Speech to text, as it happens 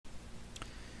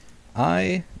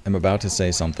I am about to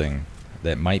say something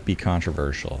that might be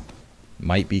controversial,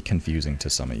 might be confusing to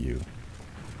some of you,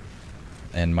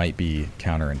 and might be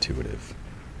counterintuitive.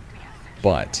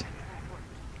 But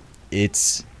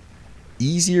it's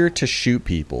easier to shoot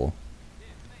people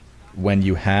when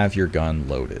you have your gun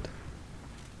loaded.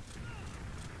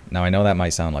 Now, I know that might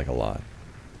sound like a lot,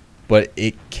 but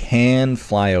it can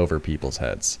fly over people's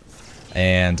heads.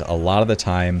 And a lot of the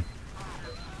time,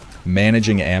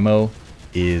 managing ammo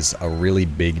is a really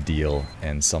big deal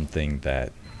and something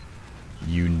that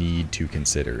you need to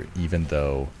consider, even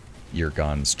though your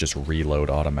guns just reload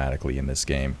automatically in this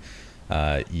game.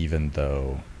 Even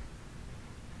though,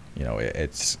 you know,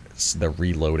 it's the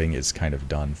reloading is kind of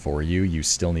done for you, you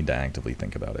still need to actively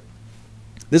think about it.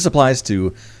 This applies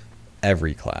to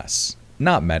every class.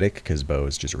 Not medic, because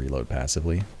bows just reload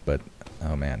passively, but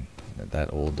oh man,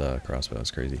 that old crossbow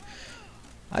is crazy.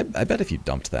 I bet if you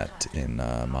dumped that in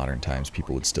modern times,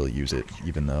 people would still use it,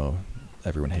 even though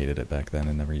everyone hated it back then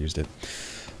and never used it.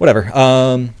 Whatever.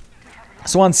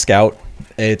 So on Scout,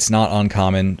 it's not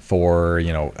uncommon for,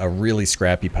 you know, a really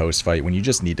scrappy post fight when you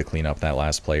just need to clean up that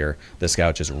last player. The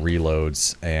Scout just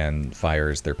reloads and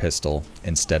fires their pistol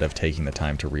instead of taking the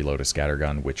time to reload a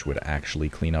scattergun, which would actually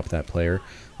clean up that player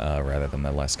rather than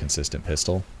the less consistent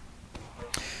pistol.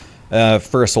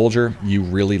 For a soldier, you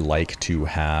really like to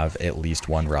have at least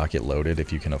one rocket loaded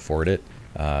if you can afford it,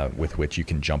 with which you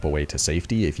can jump away to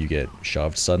safety if you get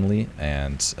shoved suddenly,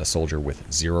 and a soldier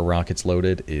with 0 rockets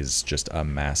loaded is just a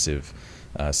massive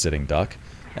sitting duck.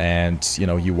 And, you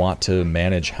know, you want to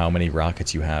manage how many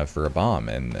rockets you have for a bomb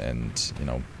and you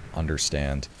know,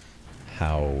 understand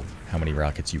how many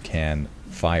rockets you can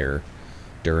fire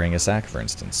during a sack, for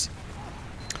instance.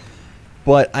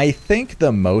 But I think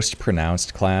the most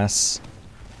pronounced class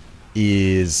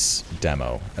is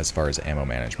Demo as far as ammo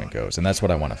management goes, and that's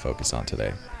what I want to focus on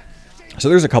today. So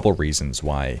there's a couple reasons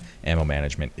why ammo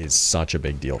management is such a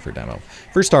big deal for Demo.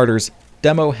 For starters,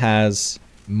 Demo has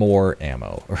more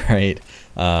ammo, right?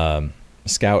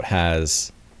 Scout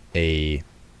has a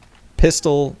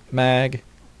pistol mag,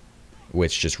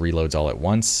 which just reloads all at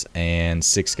once, and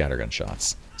 6 scattergun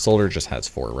shots. Soldier just has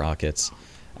 4 rockets.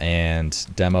 And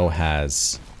Demo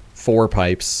has 4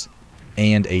 pipes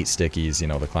and 8 stickies, you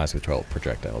know, the class with 12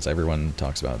 projectiles. Everyone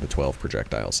talks about the 12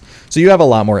 projectiles. So you have a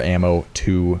lot more ammo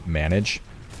to manage.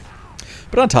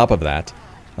 But on top of that,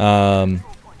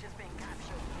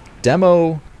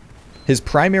 Demo, his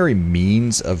primary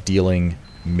means of dealing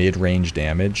mid-range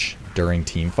damage during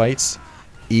team fights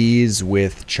is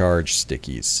with charge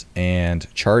stickies. And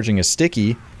charging a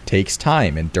sticky takes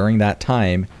time, and during that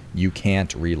time, you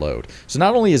can't reload. So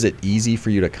not only is it easy for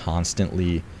you to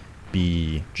constantly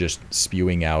be just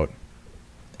spewing out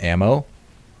ammo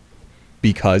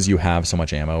because you have so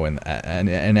much ammo in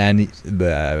any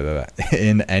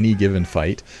given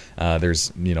fight,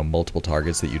 there's, you know, multiple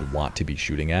targets that you'd want to be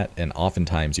shooting at, and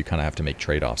oftentimes you kind of have to make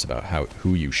trade-offs about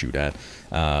who you shoot at,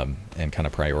 and kind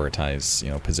of prioritize, you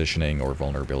know, positioning or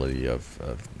vulnerability of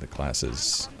the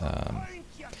classes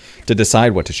to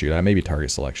decide what to shoot at. Maybe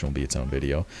target selection will be its own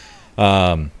video.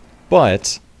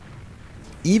 But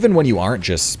even when you aren't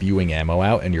just spewing ammo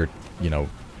out and you're, you know,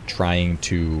 trying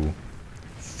to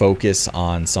focus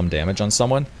on some damage on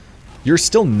someone, you're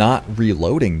still not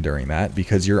reloading during that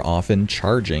because you're often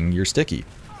charging your sticky.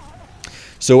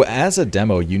 So as a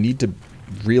Demo, you need to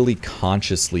really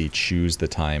consciously choose the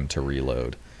time to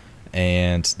reload.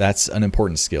 And that's an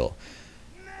important skill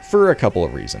for a couple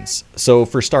of reasons. So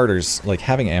for starters, like,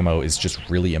 having ammo is just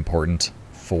really important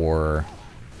for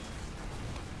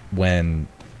when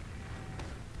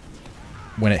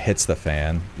it hits the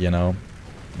fan, you know,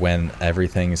 when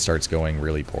everything starts going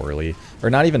really poorly, or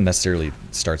not even necessarily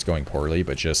starts going poorly,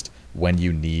 but just when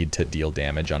you need to deal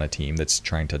damage on a team that's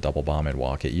trying to double bomb and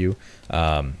walk at you,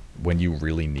 when you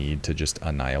really need to just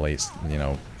annihilate, you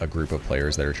know, a group of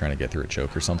players that are trying to get through a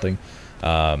choke or something.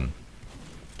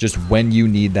 Just when you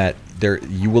need that,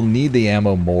 you will need the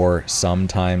ammo more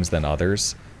sometimes than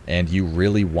others, and you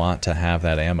really want to have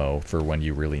that ammo for when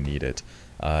you really need it,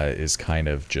 is kind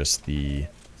of just the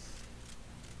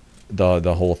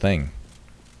whole thing.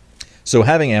 So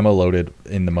having ammo loaded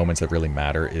in the moments that really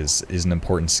matter is an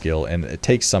important skill, and it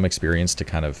takes some experience to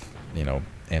kind of, you know,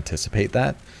 anticipate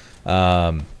that.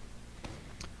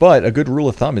 But a good rule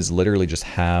of thumb is literally just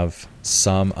have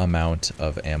some amount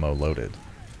of ammo loaded.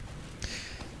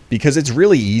 Because it's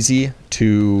really easy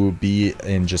to be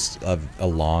in just a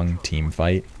long team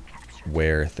fight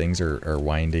where things are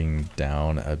winding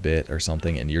down a bit or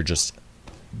something, and you're just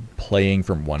playing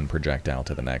from one projectile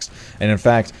to the next. And in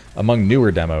fact, among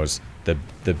newer demos,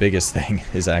 the biggest thing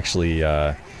is actually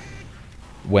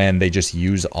when they just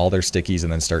use all their stickies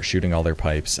and then start shooting all their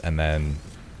pipes, and then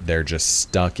they're just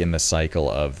stuck in the cycle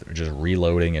of just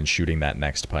reloading and shooting that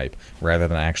next pipe rather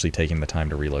than actually taking the time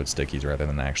to reload stickies, rather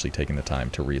than actually taking the time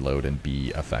to reload and be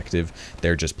effective.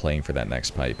 They're just playing for that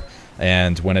next pipe.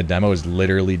 And when a demo is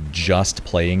literally just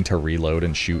playing to reload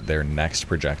and shoot their next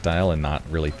projectile and not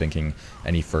really thinking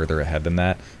any further ahead than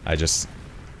that, I just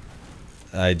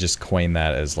coined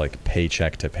that as like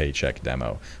paycheck to paycheck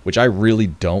demo, which I really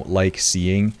don't like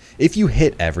seeing. If you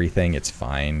hit everything, it's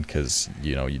fine because,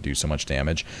 you know, you do so much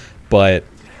damage. But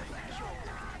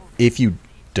if you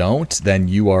don't, then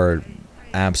you are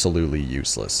absolutely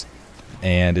useless.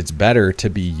 And it's better to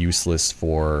be useless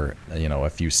for, you know, a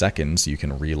few seconds. You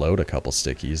can reload a couple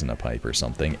stickies in a pipe or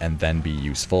something and then be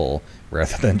useful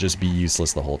rather than just be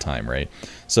useless the whole time, right?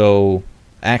 So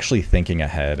actually thinking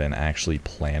ahead and actually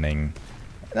planning,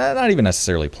 not even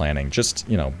necessarily planning, just,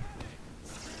 you know,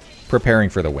 preparing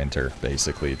for the winter,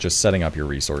 basically. Just setting up your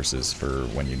resources for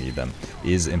when you need them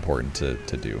is important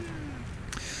to do.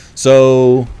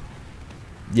 So,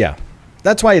 yeah,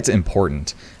 that's why it's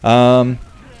important.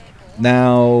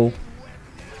 Now,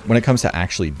 when it comes to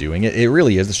actually doing it, it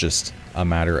really is just a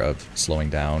matter of slowing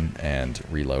down and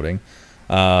reloading.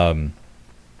 And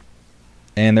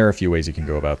there are a few ways you can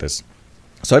go about this.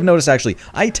 So I've noticed, actually,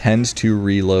 I tend to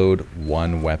reload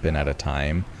one weapon at a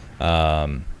time,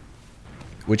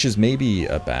 which is maybe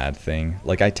a bad thing.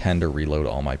 Like, I tend to reload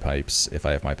all my pipes if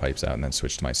I have my pipes out and then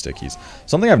switch to my stickies.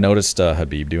 Something I've noticed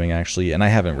Habib doing, actually, and I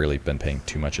haven't really been paying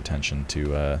too much attention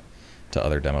to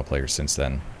other demo players since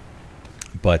then.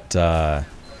 But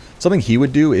something he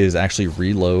would do is actually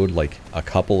reload, like, a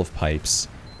couple of pipes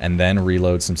and then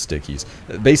reload some stickies.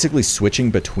 Basically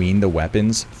switching between the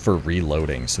weapons for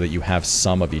reloading so that you have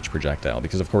some of each projectile.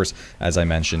 Because, of course, as I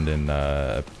mentioned in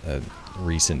a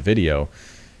recent video,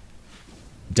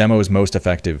 demo is most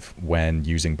effective when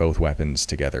using both weapons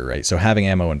together, right? So having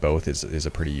ammo in both is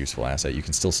a pretty useful asset. You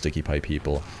can still sticky pipe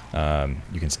people.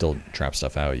 You can still trap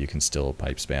stuff out. You can still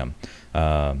pipe spam.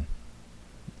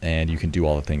 And you can do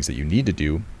all the things that you need to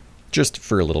do just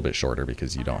for a little bit shorter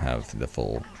because you don't have the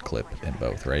full clip in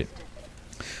both, right?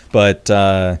 But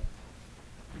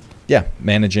yeah,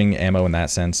 managing ammo in that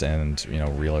sense and, you know,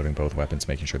 reloading both weapons,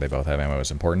 making sure they both have ammo is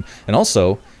important. And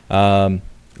also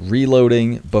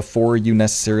reloading before you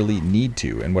necessarily need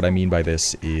to. And what I mean by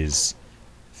this is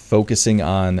focusing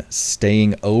on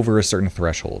staying over a certain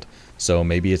threshold. So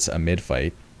maybe it's a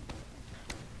mid-fight.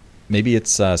 Maybe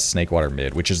it's Snakewater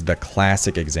mid, which is the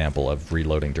classic example of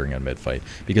reloading during a mid-fight.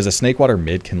 Because a Snakewater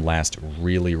mid can last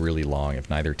really, really long if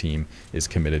neither team is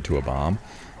committed to a bomb.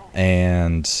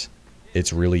 And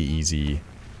it's really easy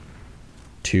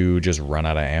to just run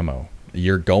out of ammo.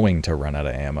 You're going to run out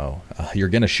of ammo. You're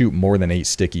going to shoot more than 8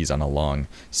 stickies on a long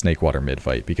Snakewater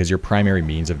mid-fight. Because your primary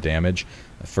means of damage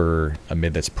for a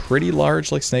mid that's pretty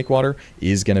large like Snakewater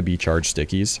is going to be charged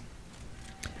stickies.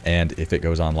 And if it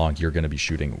goes on long, you're going to be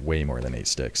shooting way more than 8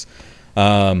 sticks.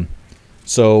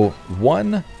 So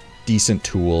one decent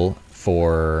tool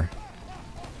for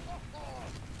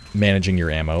managing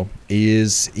your ammo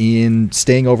is in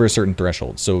staying over a certain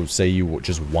threshold. So say you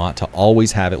just want to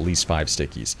always have at least 5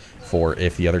 stickies for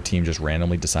if the other team just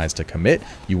randomly decides to commit,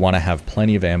 you want to have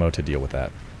plenty of ammo to deal with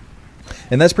that.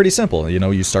 And that's pretty simple. You know,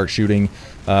 you start shooting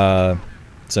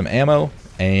some ammo.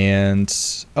 And,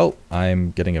 oh,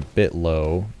 I'm getting a bit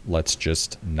low. Let's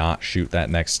just not shoot that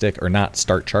next stick or not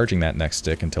start charging that next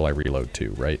stick until I reload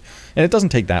too, right? And it doesn't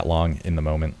take that long in the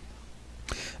moment.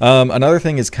 Another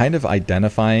thing is kind of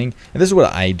identifying, and this is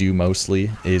what I do mostly,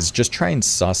 is just try and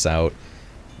suss out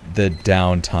the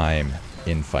downtime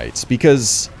in fights.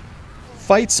 Because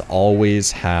fights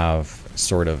always have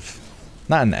sort of,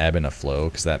 not an ebb and a flow,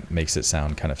 because that makes it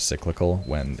sound kind of cyclical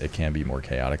when it can be more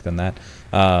chaotic than that.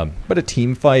 But a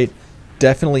team fight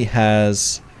definitely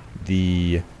has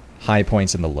the high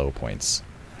points and the low points,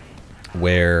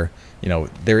 where, you know,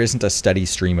 there isn't a steady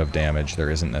stream of damage. There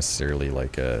isn't necessarily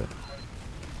like a...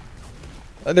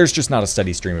 There's just not a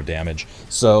steady stream of damage.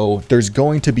 So there's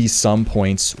going to be some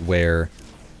points where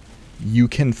you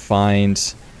can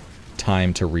find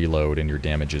time to reload and your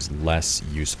damage is less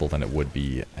useful than it would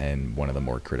be in one of the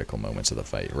more critical moments of the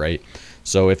fight, right?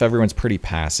 So if everyone's pretty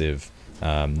passive,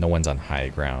 no one's on high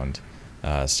ground,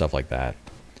 stuff like that,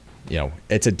 you know,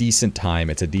 it's a decent time,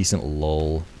 it's a decent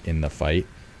lull in the fight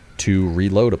to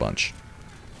reload a bunch.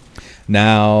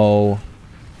 Now,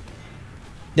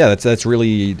 yeah, that's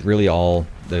really all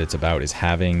that it's about, is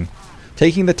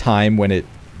taking the time when it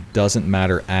doesn't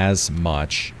matter as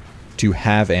much to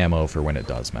have ammo for when it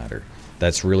does matter.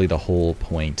 That's really the whole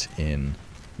point in,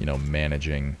 you know,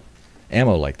 managing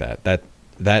ammo like that.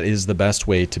 That is the best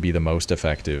way to be the most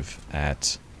effective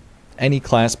at any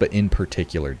class, but in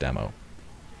particular demo.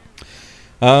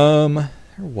 There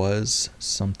was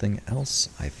something else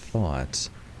I thought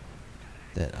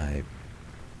that I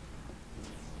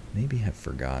maybe have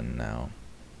forgotten now.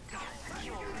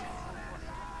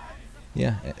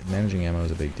 Yeah, managing ammo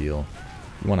is a big deal.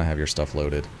 You want to have your stuff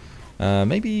loaded.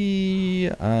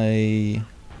 Maybe I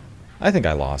think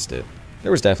I lost it.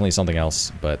 There was definitely something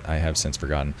else, but I have since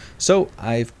forgotten. So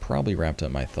I've probably wrapped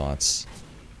up my thoughts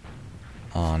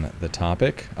on the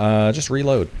topic. Just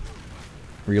reload.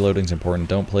 Reloading's important.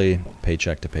 Don't play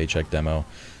paycheck to paycheck demo.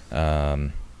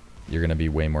 You're going to be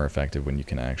way more effective when you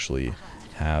can actually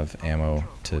have ammo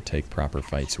to take proper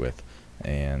fights with,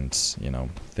 and, you know,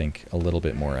 think a little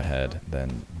bit more ahead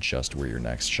than just where your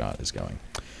next shot is going.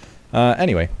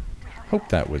 Anyway, hope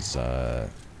that was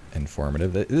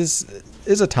informative. This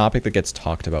is a topic that gets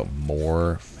talked about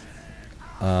more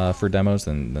for demos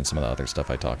than some of the other stuff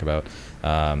I talk about,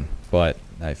 but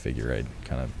I figure I'd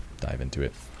kind of dive into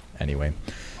it anyway.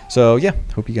 So yeah,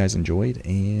 hope you guys enjoyed,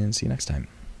 and see you next time.